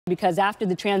because after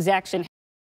the transaction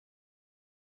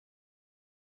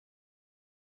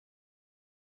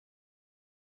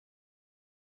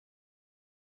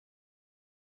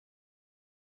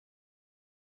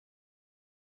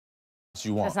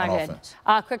you want that's not on good. offense.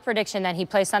 Quick prediction that he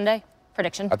plays Sunday.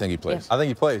 Prediction. I think he plays. I think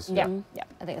he plays. Yeah,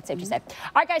 I think that's safe to say.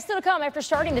 All right, guys, still to come after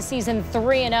starting the season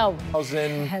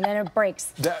 3-0. And then it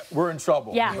breaks. we're in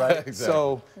trouble. Yeah. Right? Exactly.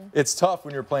 So it's tough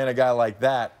when you're playing a guy like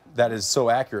that is so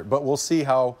accurate. But we'll see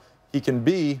how he can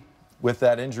be with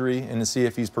that injury and to see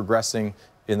if he's progressing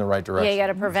in the right direction. Yeah, you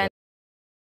got to prevent.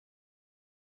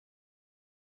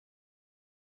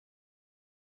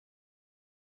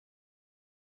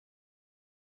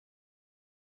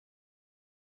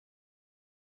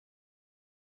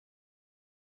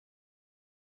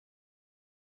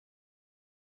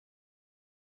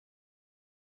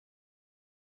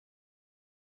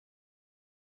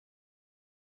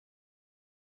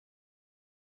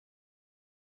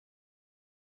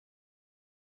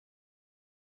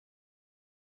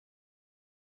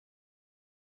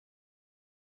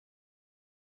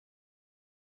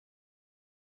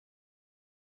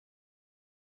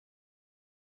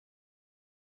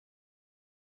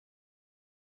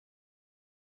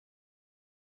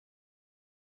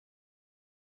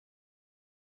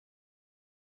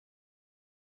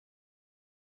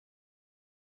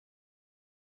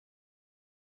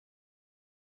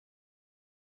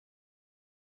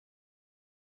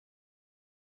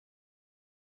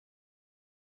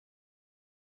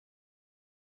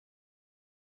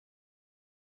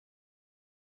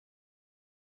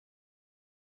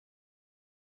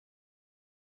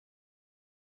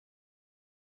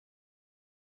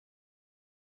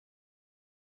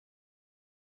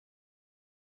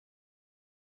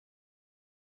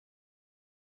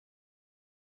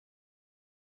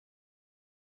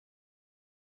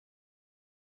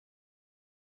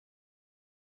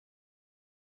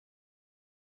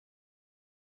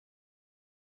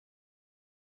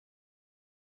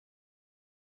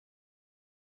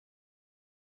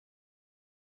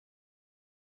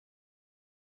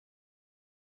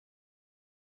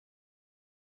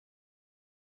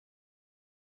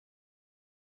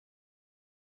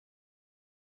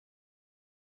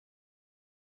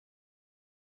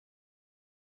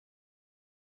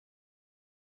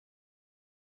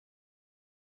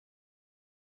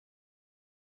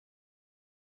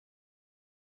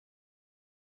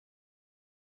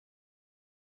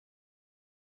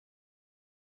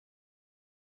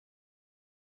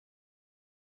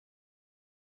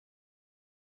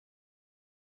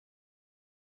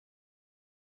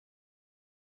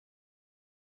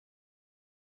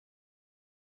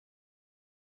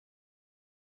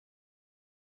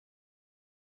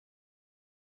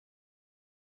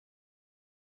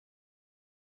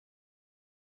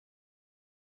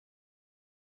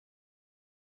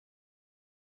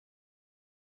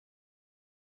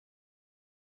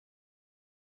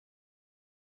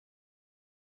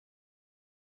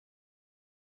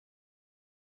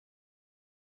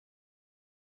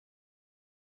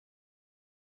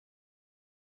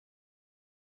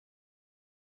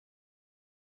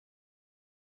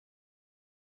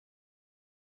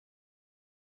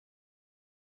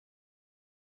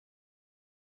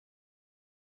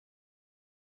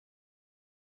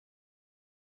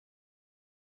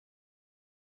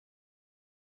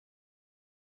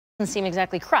 Doesn't seem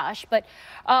exactly crushed, but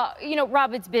you know,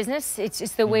 Rob, it's business.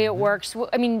 It's the way it works.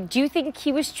 I mean, do you think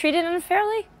he was treated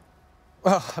unfairly?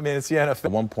 Well, I mean, it's the NFL.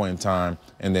 At one point in time,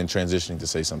 and then transitioning to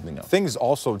say something else. Things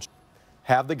also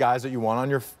have the guys that you want on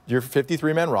your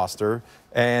 53-man roster,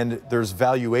 and there's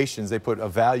valuations. They put a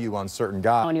value on certain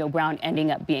guys. Antonio Brown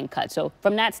ending up being cut. So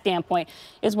from that standpoint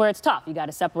is where it's tough. You got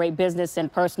to separate business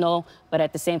and personal, but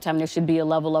at the same time, there should be a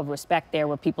level of respect there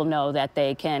where people know that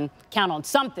they can count on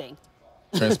something.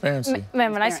 Transparency.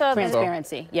 Man, when I saw this,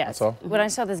 Transparency, yes. when I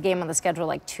saw this game on the schedule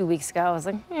like 2 weeks ago, I was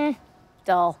like,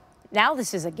 dull. Now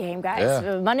this is a game, guys.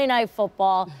 Yeah. Monday Night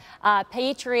Football.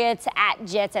 Patriots at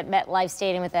Jets at MetLife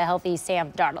Stadium with a healthy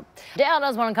Sam Darnold. Dale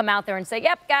does want to come out there and say,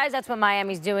 yep, guys, that's what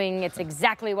Miami's doing. It's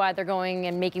exactly why they're going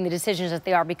and making the decisions that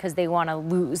they are, because they want to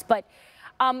lose. But,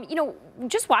 you know,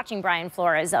 just watching Brian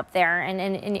Flores up there,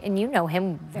 and you know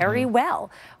him very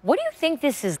well. What do you think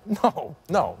this is? No,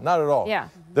 not at all. Yeah.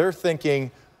 They're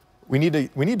thinking we need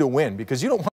to win, because you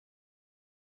don't want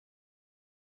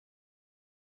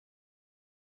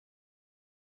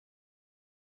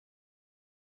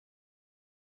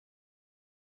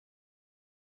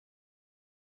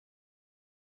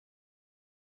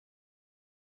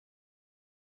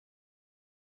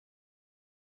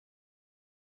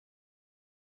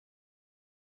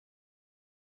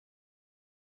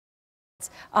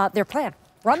Their plan.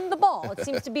 run the ball. It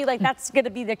seems to be like that's going to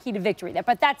be the key to victory there.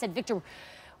 But that said, Victor,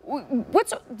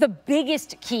 what's the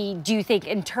biggest key, do you think,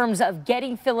 in terms of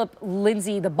getting Phillip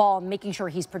Lindsay the ball and making sure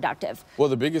he's productive? Well,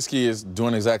 the biggest key is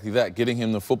doing exactly that, getting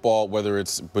him the football, whether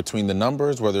it's between the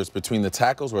numbers, whether it's between the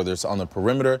tackles, whether it's on the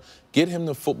perimeter. Get him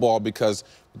the football because...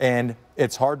 And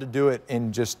it's hard to do it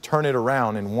and just turn it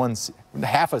around in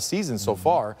half a season so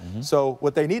far. So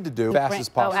what they need to do fast as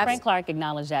possible. Frank Clark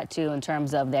acknowledged that, too, in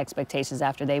terms of the expectations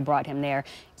after they brought him there,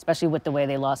 especially with the way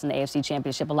they lost in the AFC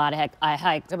Championship. A lot of I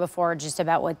hiked before just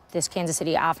about what this Kansas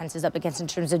City offense is up against in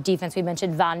terms of defense. We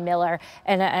mentioned Von Miller,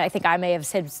 and I think I may have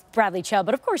said Bradley Chubb,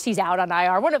 but of course he's out on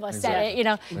IR. One of us said it, you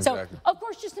know. So, of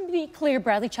course, just to be clear,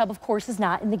 Bradley Chubb, of course, is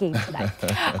not in the game tonight.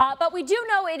 But we do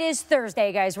know it is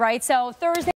Thursday, guys, right? So Thursday